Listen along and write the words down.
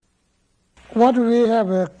What we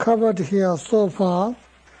have covered here so far,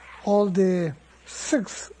 all the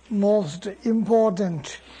 6 most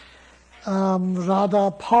important,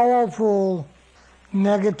 rather powerful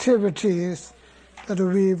negativities that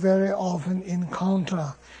we very often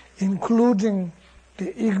encounter, including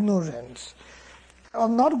the ignorance.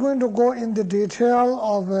 I'm not going to go into detail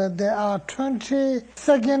of there are 20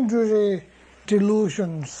 secondary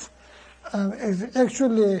delusions. It's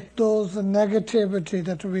actually those negativity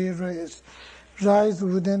that we rise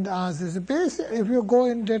within us. Is basic. If you go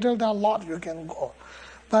in detail, there are a lot you can go.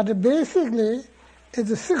 But basically, it's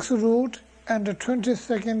the 6 root and the 20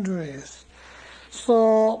 secondaries.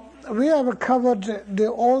 So we have covered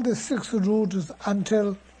all the 6 roots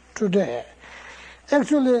until today.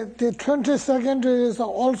 Actually, the 20 secondaries are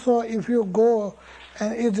also, if you go,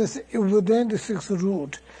 and it is within the 6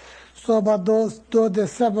 root. So, but though they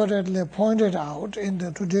separately pointed out in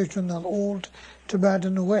the traditional old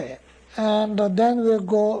Tibetan way. And then we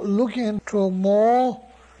go look into more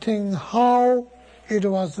thing how it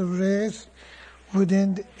was raised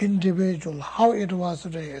within the individual, how it was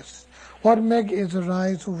raised, what makes it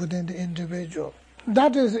rise within the individual.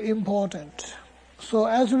 That is important. So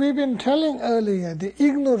as we've been telling earlier, the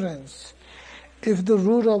ignorance is the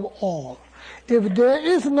root of all. If there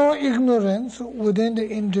is no ignorance within the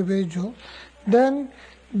individual, then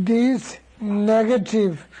these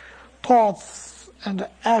negative thoughts and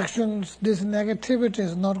actions, this negativity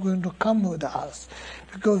is not going to come with us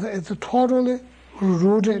because it's totally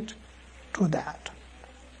rooted to that.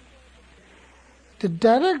 The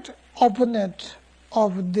direct opponent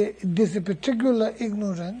of this particular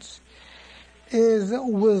ignorance is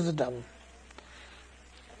wisdom.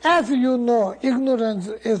 As you know, ignorance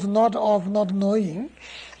is not of not knowing,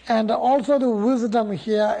 and also the wisdom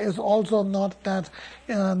here is also not that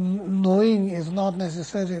knowing is not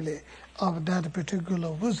necessarily of that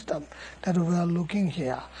particular wisdom that we are looking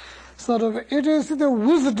here. It is the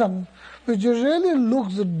wisdom which really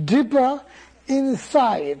looks deeper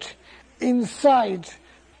inside,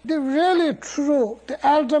 the really true, the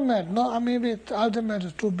ultimate, maybe ultimate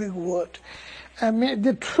is too big word,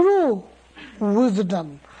 the true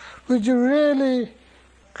wisdom which really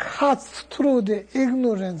cuts through the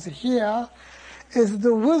ignorance here is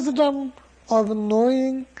the wisdom of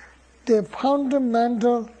knowing the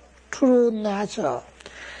fundamental true nature.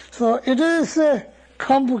 So it is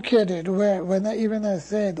complicated when I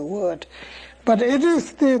say the word, but it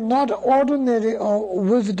is the not ordinary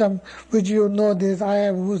wisdom which you know this, I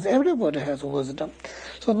have wisdom, everybody has wisdom.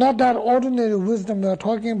 So not that ordinary wisdom we are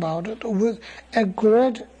talking about, with a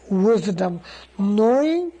great wisdom,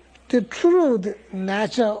 knowing the true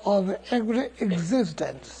nature of every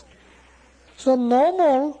existence. So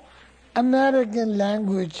normal American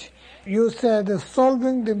language, you said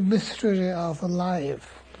solving the mystery of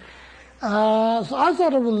life. So I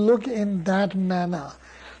sort of look in that manner.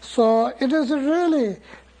 So it is really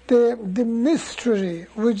the mystery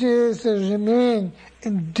which is remain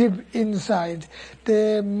in deep inside,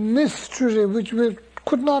 the mystery which we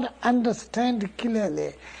could not understand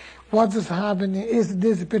clearly. What is happening is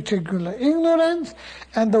this particular ignorance,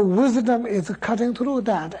 and the wisdom is cutting through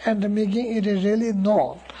that and making it really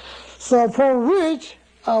known. So for which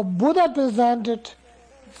Buddha presented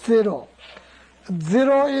 0.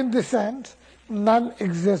 0 in the sense,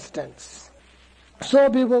 non-existence. So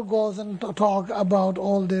people goes and talk about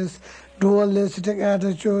all this dualistic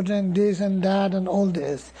attitude and this and that and all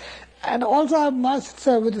this. And also I must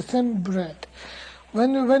say with the same breath,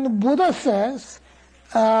 when Buddha says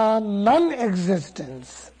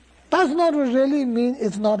non-existence, does not really mean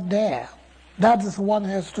it's not there. That is one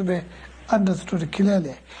has to be understood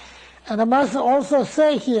clearly. And I must also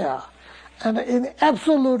say here, and in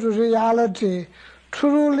absolute reality,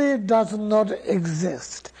 truly does not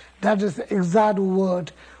exist. That is the exact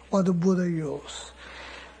word what the Buddha used.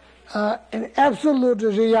 In absolute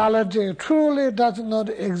reality, truly does not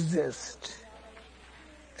exist.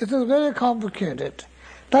 It is very complicated.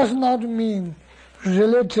 Does not mean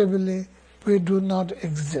relatively we do not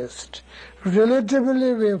exist.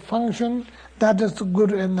 Relatively we function, that is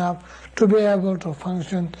good enough to be able to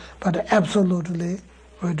function, but absolutely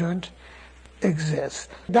we don't exist.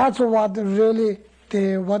 That's what really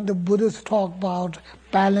what the Buddhists talk about,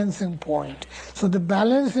 balancing point. So the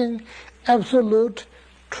balancing absolute,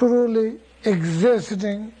 truly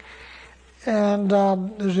existing, and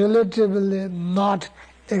relatively not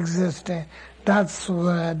existing. That's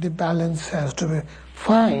where the balance has to be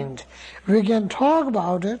found. We can talk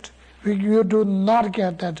about it. You do not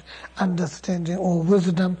get that understanding or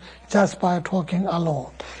wisdom just by talking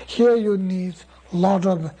alone. Here you need a lot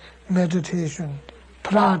of meditation,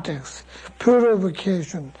 practice,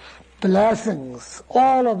 purification, blessings,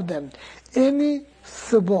 all of them. Any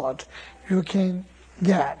support you can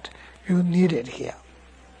get, you need it here.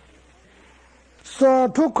 So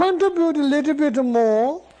to contribute a little bit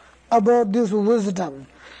more about this wisdom,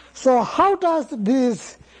 so how does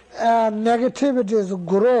these negativities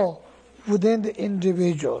grow within the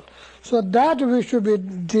individual? So that we should be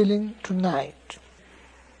dealing tonight.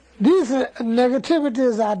 These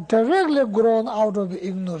negativities are directly grown out of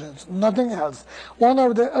ignorance, nothing else. One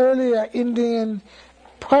of the earlier Indian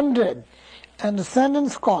pundit and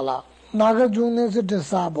sentence scholar, Nagarjuna's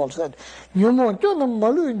disciple, said, "Nyumo chunam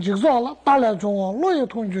malu in jigzola, tala chunga, loya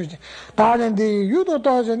tongjuji, tarendi yudo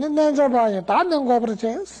toja, nanjabaya, tanen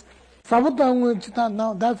gobraches." Sabutangu chita,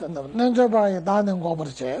 now that's enough. Nanjabaya, tanen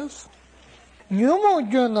gobraches. Nyumo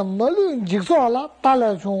chunam malu in jigzola,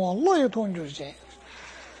 tala chunga, loya tongjuji.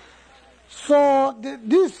 So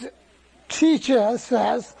this teacher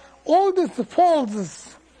says all this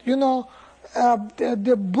false,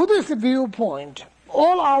 the Buddhist viewpoint,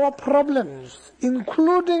 all our problems,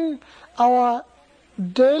 including our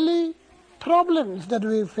daily problems that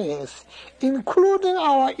we face, including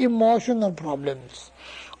our emotional problems,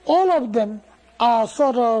 all of them are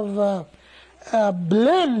sort of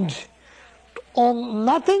blamed on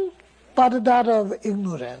nothing but that of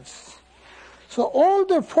ignorance. So all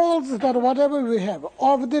the faults that whatever we have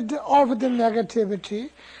of the negativity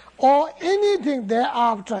or anything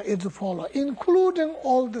thereafter is follow, including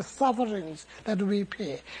all the sufferings that we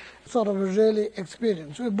pay, sort of really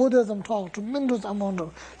experience. Buddhism talks tremendous amount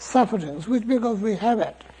of sufferings, which because we have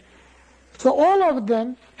it. So all of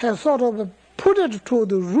them have sort of put it to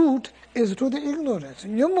the root is to the ignorance.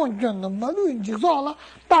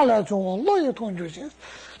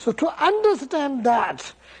 So to understand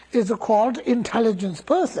that is called intelligence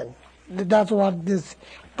person. That's what this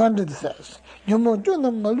Pandit says. So when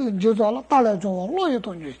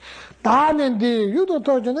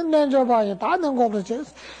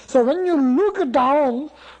you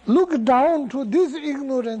look down to this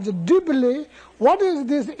ignorance deeply, what is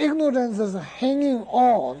this ignorance is hanging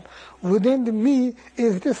on within the me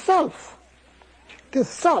is the self. The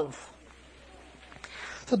self.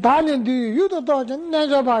 So so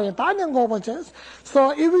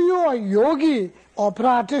if you are a yogi or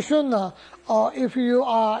practitioner, or if you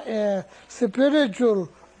are a spiritual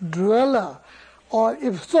dweller, or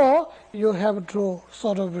if so, you have to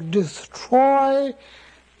sort of destroy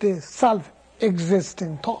the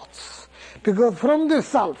self-existing thoughts. Because from the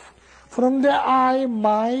self, from the I,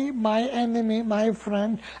 my enemy, my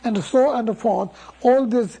friend, and so on and so forth, all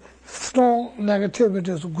these strong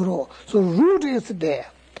negativities grow. So root is there.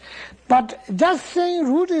 But just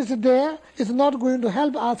saying root is there is not going to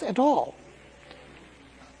help us at all.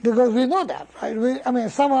 Because we know that,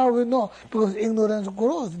 right? Somehow we know, because ignorance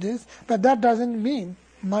grows this, but that doesn't mean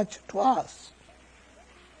much to us.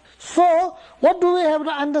 So, what do we have to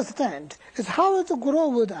understand? Is how it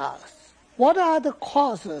grows with us. What are the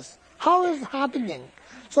causes? How is it happening?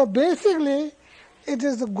 So basically, it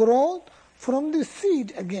is grown from the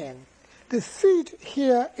seed again. The seed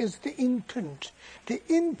here is the imprint. The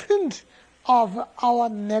imprint of our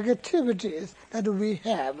negativities that we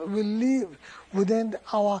have, we live within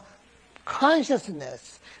our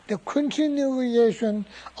consciousness, the continuation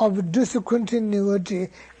of discontinuity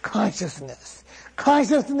consciousness.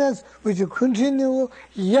 Consciousness which continue,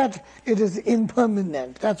 yet it is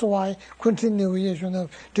impermanent. That's why continuation of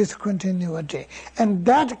discontinuity. And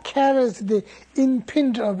that carries the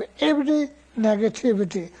imprint of every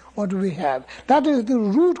negativity what we have. That is the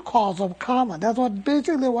root cause of karma. That's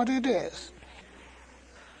basically what it is.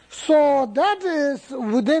 So that is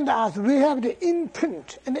within us. We have the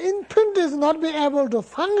imprint. And the imprint is not being able to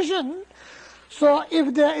function. So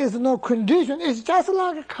if there is no condition, it's just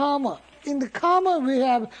like karma. In the karma we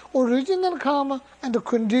have original karma and the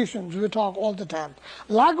conditions we talk all the time.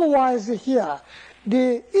 Likewise here,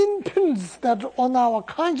 the imprints that on our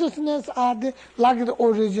consciousness are like the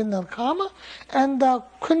original karma, and the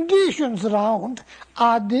conditions around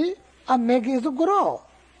are making it grow.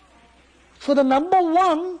 So the number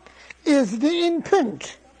one is the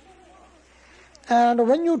imprint. And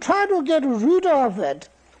when you try to get rid of it,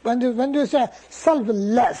 when you say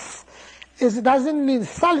selfless, it doesn't mean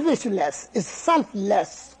selfishness, it's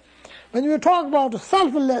selfless. When you talk about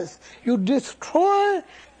selfless, you destroy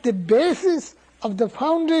the basis of the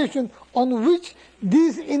foundation on which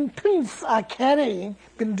these imprints are carrying,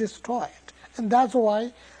 been destroyed. And that's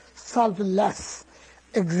why selfless,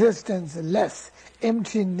 existence-less,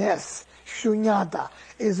 emptiness, shunyata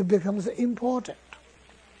becomes important.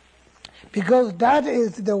 Because that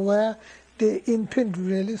is where the imprint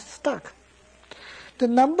really stuck. The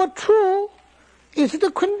number two It's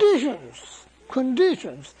the conditions.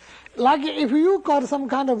 Like if you got some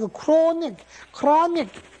kind of a chronic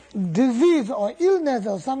disease or illness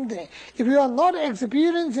or something, if you are not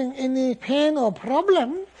experiencing any pain or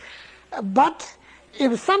problem, but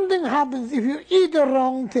if something happens, if you eat the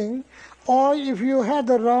wrong thing, or if you had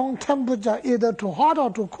the wrong temperature, either too hot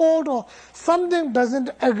or too cold, or something doesn't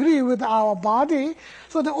agree with our body,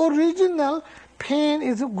 so the original pain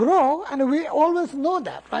is grow, and we always know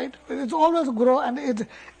that, right? It's always grow, and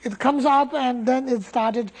it comes up, and then it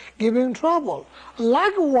started giving trouble.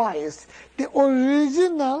 Likewise, the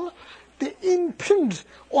original, the imprint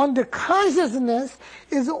on the consciousness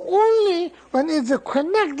is only when it's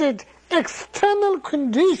connected external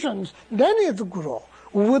conditions, then it grows.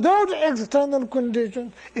 Without external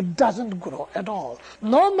conditions, it doesn't grow at all.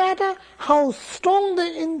 No matter how strong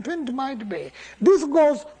the imprint might be. This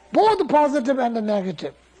goes both positive and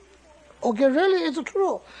negative. Okay, really, it's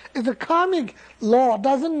true. It's a karmic law,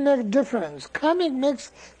 doesn't make difference. Karmic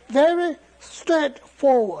makes very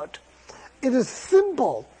straightforward. It is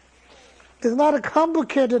simple. It's not a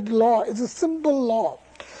complicated law. It's a simple law.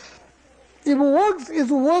 It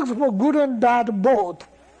works for good and bad both.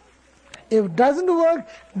 If it doesn't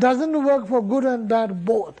work for good and bad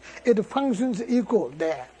both. It functions equal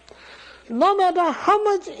there. No matter how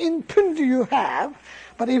much imprint you have,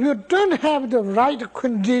 but if you don't have the right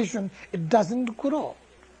condition, it doesn't grow.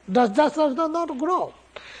 Does not grow.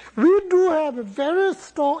 We do have a very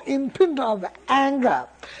strong imprint of anger,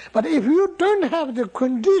 but if you don't have the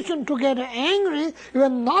condition to get angry, you are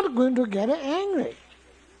not going to get angry.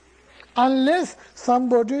 Unless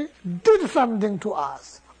somebody did something to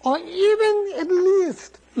us, or even at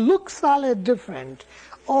least look slightly different,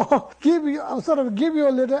 or give you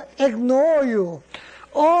a little, ignore you,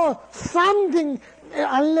 or something.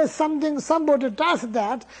 Unless somebody does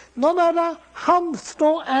that, no matter how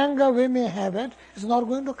strong anger we may have it's not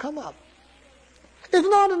going to come up. It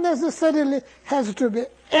not necessarily has to be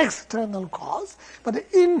external cause, but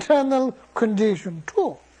the internal condition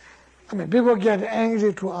too. I mean, people get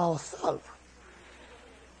angry to ourselves.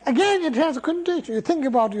 Again, it has a condition. You think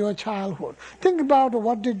about your childhood. Think about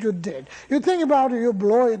what did you did. You think about you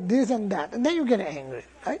blow it, this and that, and then you get angry,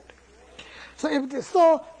 right? So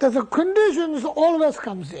the conditions always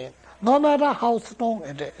comes in. No matter how strong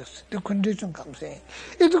it is, the condition comes in.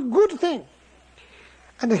 It's a good thing.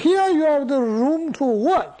 And here you have the room to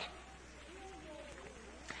work.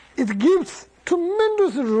 It gives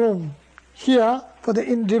tremendous room here for the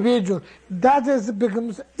individual. That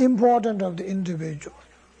becomes important of the individual.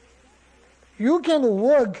 You can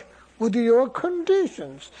work with your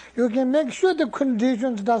conditions. You can make sure the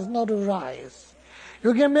conditions does not rise.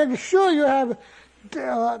 You can make sure you have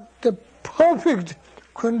the perfect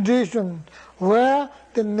condition where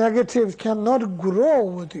the negatives cannot grow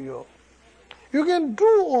with you. You can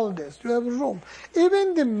do all this. You have room.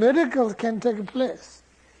 Even the miracles can take place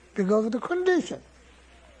because of the condition.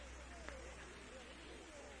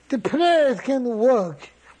 The prayers can work.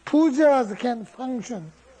 Pujas can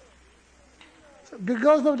function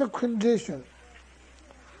because of the condition.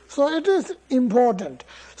 So it is important.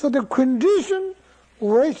 So the condition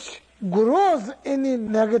which grows any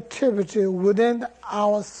negativity within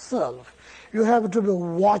ourselves, you have to be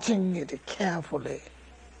watching it carefully.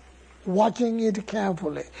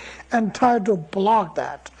 And try to block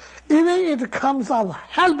that. Even if it comes up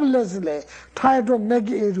helplessly, try to make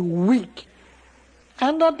it weak.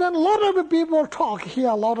 And then a lot of people talk here,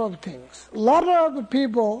 a lot of things. A lot of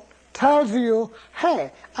people tells you,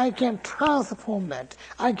 hey, I can transform it.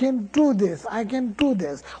 I can do this. A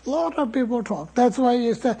lot of people talk. That's why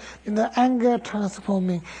you say in the anger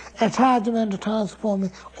transforming, attachment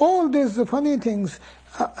transforming, all these funny things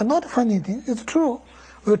are not funny things, it's true.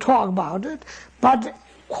 We talk about it. But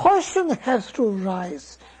question has to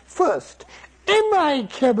rise first. Am I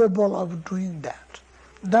capable of doing that?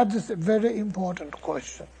 That is a very important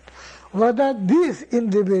question. Whether this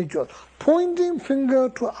individual, pointing finger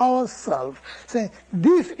to ourselves, saying,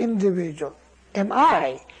 this individual, am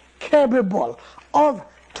I capable of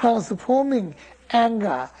transforming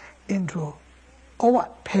anger into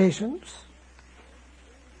patience,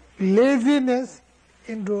 laziness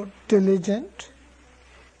into diligent,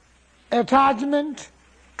 attachment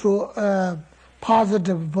to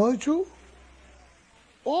positive virtue?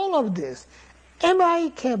 All of this, am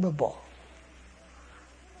I capable?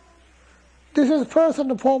 This is first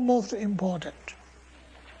and foremost important.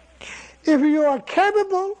 If you are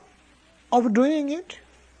capable of doing it,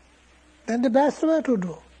 then the best way to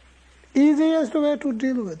do, easiest way to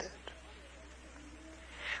deal with it.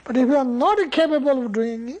 But if you are not capable of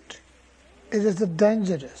doing it, it is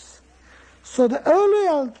dangerous. So the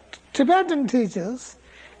earlier Tibetan teachers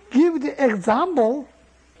give the example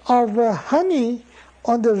of honey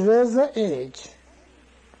on the razor edge,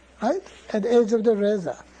 right? At the edge of the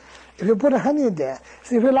razor. If you put honey there,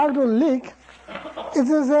 so if you like to lick, it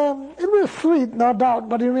will be sweet, no doubt,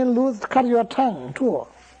 but you may cut your tongue too.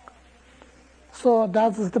 So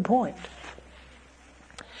that is the point.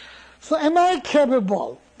 So am I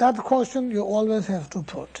capable? That question you always have to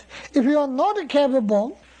put. If you are not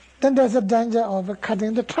capable, then there's a danger of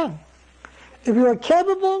cutting the tongue. If you are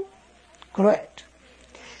capable, great.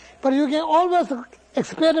 But you can always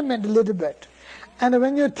experiment a little bit. And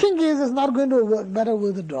when you think it's not going to work, better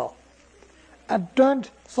withdraw. And don't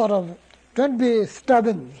be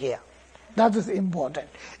stubborn here. That is important.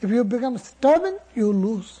 If you become stubborn, you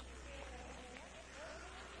lose.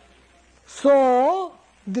 So,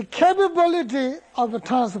 the capability of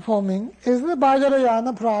transforming is the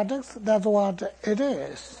Vajrayana products. That's what it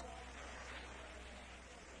is.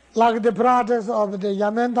 Like the products of the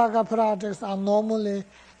Yamantaka products are normally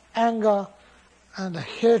anger and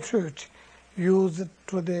hatred used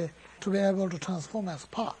to be able to transform as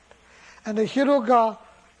part. And the Hiruka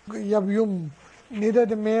Yabyum, either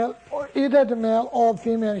the male or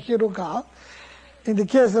female Hiruka, in the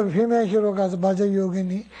case of female Hirukas, Bhaja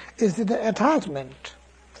Yogini, is the attachment.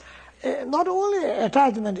 Not only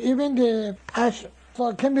attachment, even the passion. So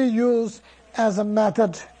it can be used as a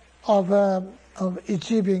method of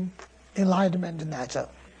achieving enlightenment in nature.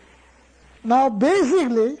 Now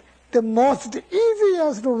basically, the most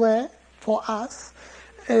easiest way for us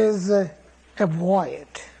is avoid.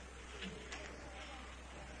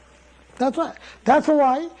 That's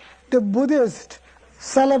why the Buddhist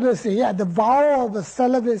celibacy, the vow of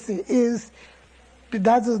celibacy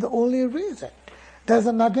that is the only reason. There's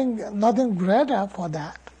nothing greater for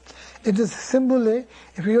that. It is simply,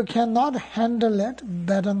 if you cannot handle it,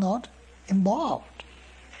 better not involved.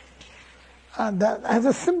 And that,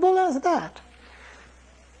 as simple as that.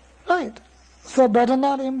 Right? So better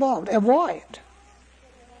not involved, avoid.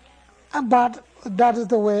 But that is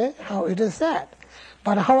the way how it is said.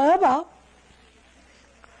 But however,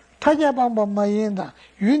 타자방법 마인다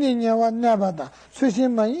유니냐와 네바다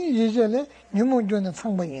수신만이 예전에 뉴문존의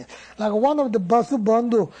상방이 like one of the Basu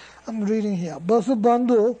Bandhu, I'm reading here, Basu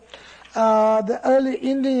Bandhu, the early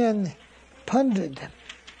Indian pundit,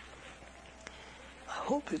 I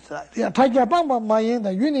hope it's right. Yeah, 타자방법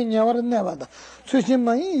마인다 유니냐와 네바다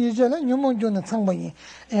수신만이 예전에 뉴문존의 상방이.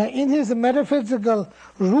 In his metaphysical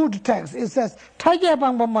root text, it says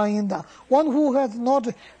타자방법 마인다, one who has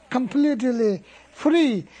not completely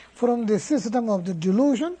free from the system of the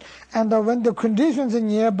delusion, and when the conditions are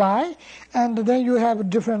nearby, and then you have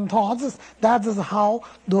different thoughts, that is how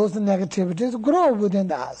those negativities grow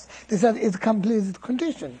within us. They said it's complete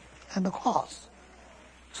condition and the cause.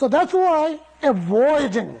 So that's why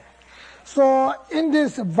avoiding. So in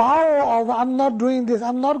this vow of I'm not doing this,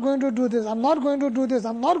 I'm not going to do this, I'm not going to do this,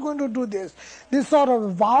 I'm not going to do this, this sort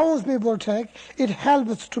of vows people take, it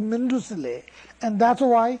helps tremendously. And that's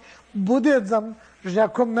why Buddhism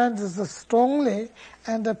recommends strongly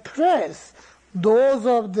and praise those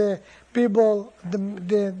of the people,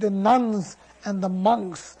 the nuns and the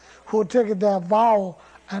monks who take their vow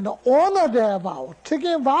and honor their vow.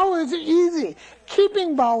 Taking vow is easy.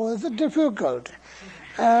 Keeping vow is difficult.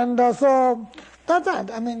 And so that's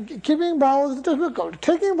it. I mean, keeping vow is difficult.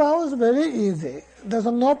 Taking vow is very easy. There's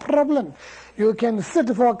no problem. You can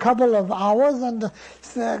sit for a couple of hours and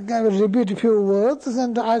repeat a few words,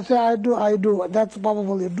 and I say, I do. That's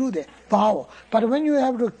probably do the vow. But when you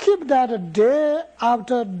have to keep that day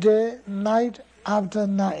after day, night after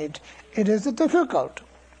night, it is difficult.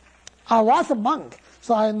 I was a monk,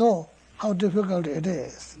 so I know how difficult it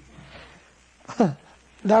is.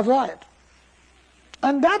 That's right.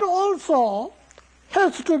 And that also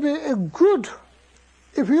has to be a good,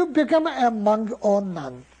 if you become a monk or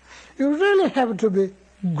nun, you really have to be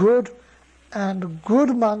good and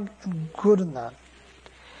good monk and good nun.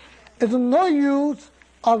 It's no use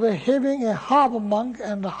of having a half monk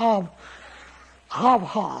and half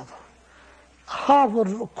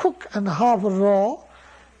cook and half raw.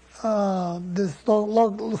 This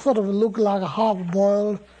sort of look like a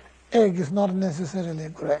half-boiled egg is not necessarily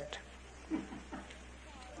great.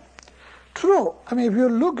 True. I mean, if you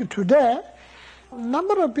look today, a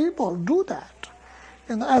number of people do that.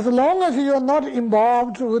 And as long as you are not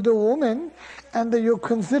involved with the woman, and you're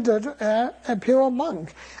considered a pure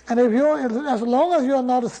monk. And as long as you are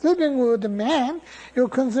not sleeping with the man, you're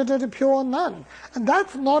considered a pure nun. And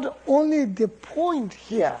that's not only the point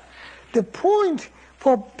here. The point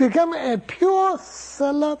for becoming a pure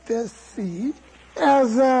celibacy,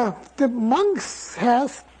 as the monks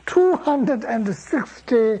has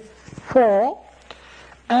 260 4,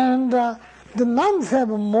 and the nuns have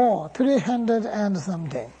more, 300 and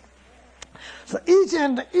something. So each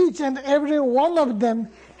and every one of them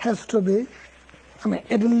has to be,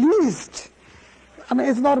 at least,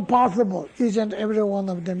 it's not possible. Each and every one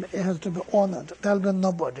of them has to be honored. There will be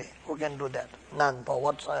nobody who can do that, none for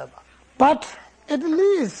whatsoever. But at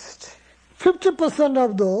least 50%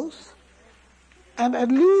 of those, and at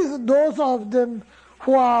least those of them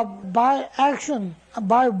who are by action,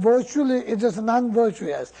 by virtually it is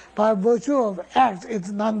non-virtuous, by virtue of acts it's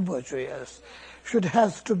non-virtuous,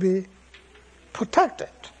 has to be protected.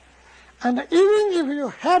 And even if you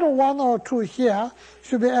had 1 or 2 here,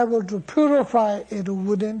 should be able to purify it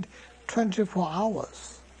within 24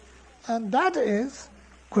 hours. And that is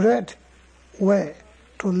great way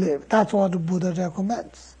to live. That's what the Buddha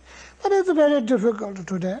recommends. But it's very difficult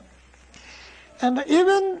today. And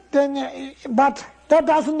even then, but that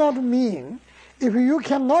does not mean if you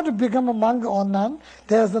cannot become a monk or nun,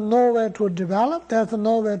 there's no way to develop, there's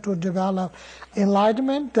no way to develop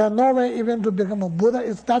enlightenment, there's no way even to become a Buddha.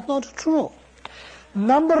 That's not true.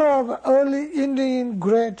 Number of early Indian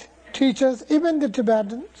great teachers, even the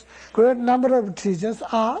Tibetans, great number of teachers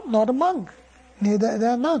are not a monk, neither they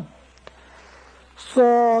are none.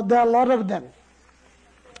 So there are a lot of them.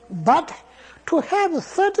 But to have a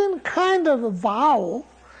certain kind of a vow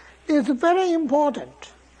is very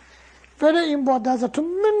important. Very important. There's a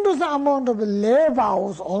tremendous amount of lay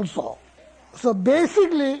vows also. So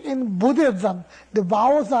basically in Buddhism, the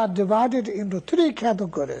vows are divided into 3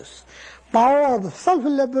 categories. Vow of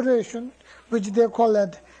self-liberation, which they call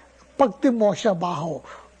it Bhakti Moksha vow.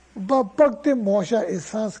 But Bhakti Moksha is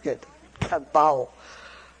Sanskrit, that vow.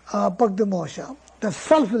 Bhakti Moksha, the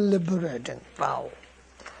self-liberating vow.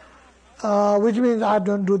 Which means I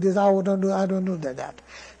don't do this, I don't do that.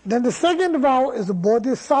 Then the second vow is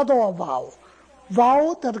Bodhisattva vow.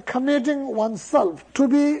 Vow that committing oneself to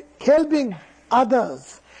be helping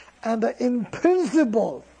others. And in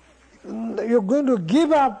principle, you're going to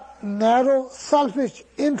give up narrow, selfish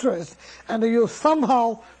interest, and you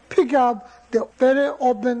somehow pick up the very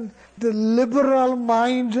open, the liberal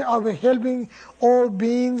mind of helping all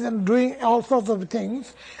beings and doing all sorts of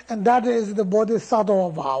things, and that is the Bodhisattva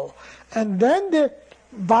vow. And then the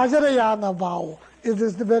Vajrayana vow, it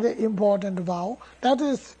is the very important vow. That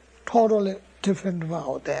is totally different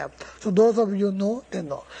vow there. So those of you know, they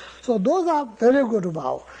know. So those are very good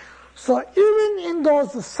vow. So even in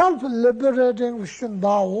those self-liberating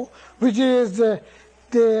vow, which is the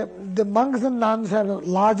monks and nuns have a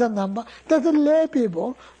larger number, there's a lay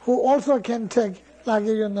people who also can take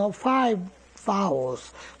 5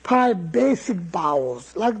 vows, 5 basic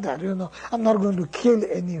vows, like that, I'm not going to kill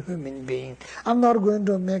any human being. I'm not going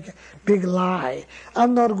to make a big lie.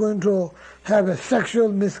 I'm not going to have a sexual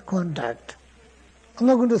misconduct. I'm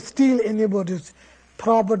not going to steal anybody's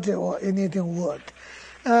property or anything worth.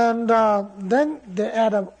 And then they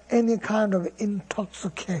add up any kind of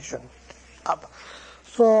intoxication up.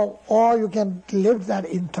 So, or you can live that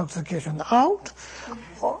intoxication out.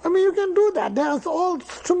 You can do that. There's all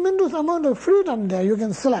tremendous amount of freedom there. You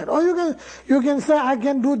can select. Or you can say, I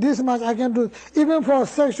can do this much, I can do, even for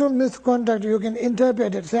sexual misconduct, you can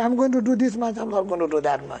interpret it. Say, I'm going to do this much, I'm not going to do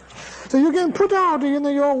that much. So you can put out,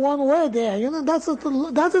 your one way there.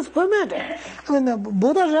 That is permitted. The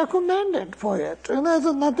Buddha recommended for it. It's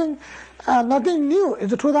nothing new.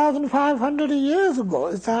 It's 2,500 years ago.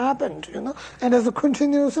 It's happened, and it's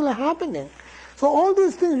continuously happening. So all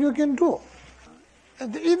these things you can do.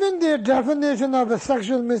 And even the definition of a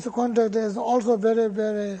sexual misconduct is also very,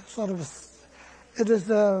 very it is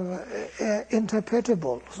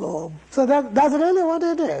interpretable. So that's really what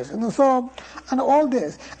it is. And all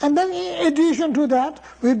this. And then in addition to that,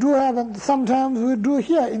 we do have, and sometimes we do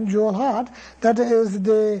here in Jewel Heart, that is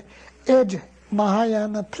the 8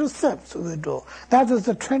 Mahayana precepts we do. That is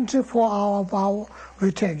the 24-hour vow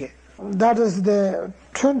we take it. That is the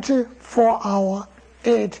 24-hour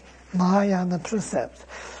 8 Mahayana precepts.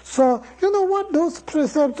 So, what those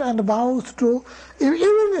precepts and vows do,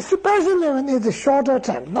 even especially when it's a shorter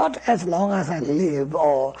time, not as long as I live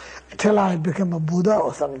or till I become a Buddha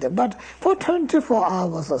or something, but for 24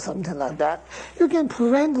 hours or something like that, you can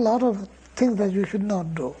prevent a lot of things that you should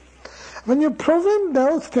not do. When you prevent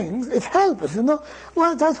those things, it helps,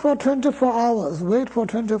 Well, that's for 24 hours. Wait for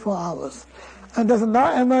 24 hours. And there's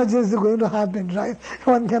no emergency going to happen, right?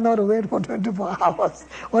 One cannot wait for 24 hours,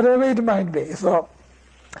 whatever it might be. So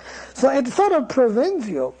it sort of prevents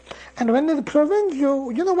you. And when it prevents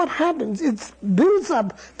you, what happens? It builds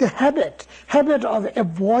up the habit of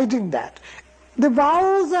avoiding that. The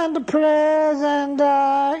vows and the prayers and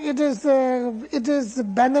it is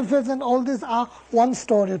benefits and all these are one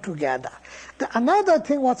story together. Another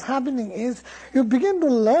thing what's happening is you begin to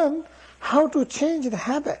learn how to change the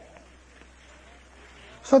habit.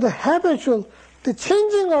 So the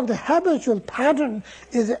changing of the habitual pattern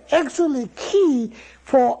is actually key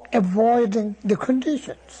for avoiding the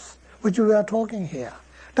conditions which we are talking here.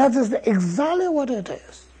 That is exactly what it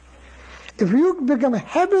is. If you become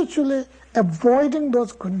habitually avoiding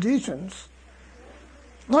those conditions,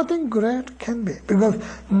 nothing great can be, because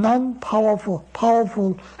powerful,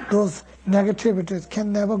 those negativities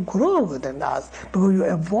can never grow within us, because you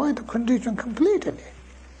avoid the condition completely.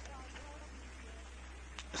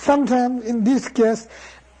 Sometimes, in this case,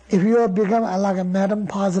 if you have become like a Madam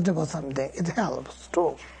Positive or something, it helps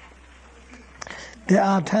too. There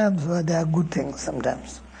are times where there are good things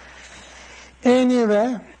sometimes.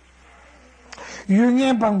 Anyway,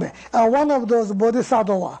 one of those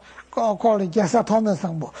bodhisattvas called Gyasa Thomas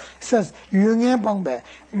Sangpo says, Yunye Pangbe,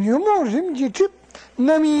 Nyumo Rimji Trip,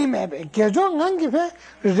 Nami Mebe, Gejo Nangipe,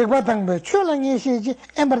 Rigbatangbe, Chulangi Shiji,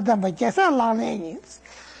 Embertamba, Gyasa Lanings.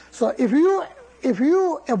 So if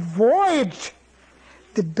you avoid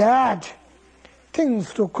the bad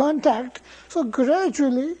things to contact, so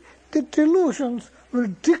gradually the delusions will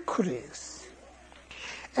decrease.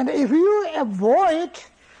 And if you avoid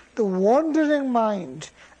the wandering mind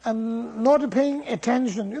and not paying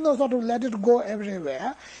attention, sort of let it go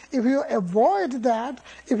everywhere, if you avoid that,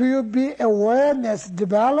 if awareness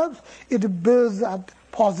develops, it builds up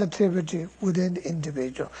positivity within the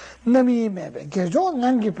individual.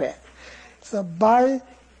 So by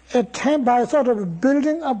sort of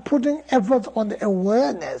building up, putting efforts on the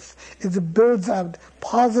awareness, it builds up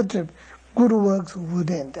positive good works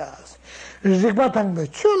within us. So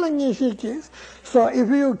if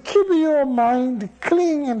you keep your mind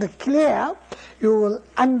clean and clear, you will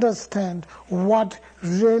understand what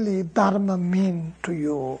really Dharma means to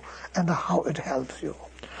you and how it helps you.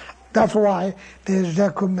 That's why they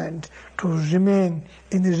recommend to remain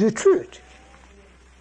in the retreat.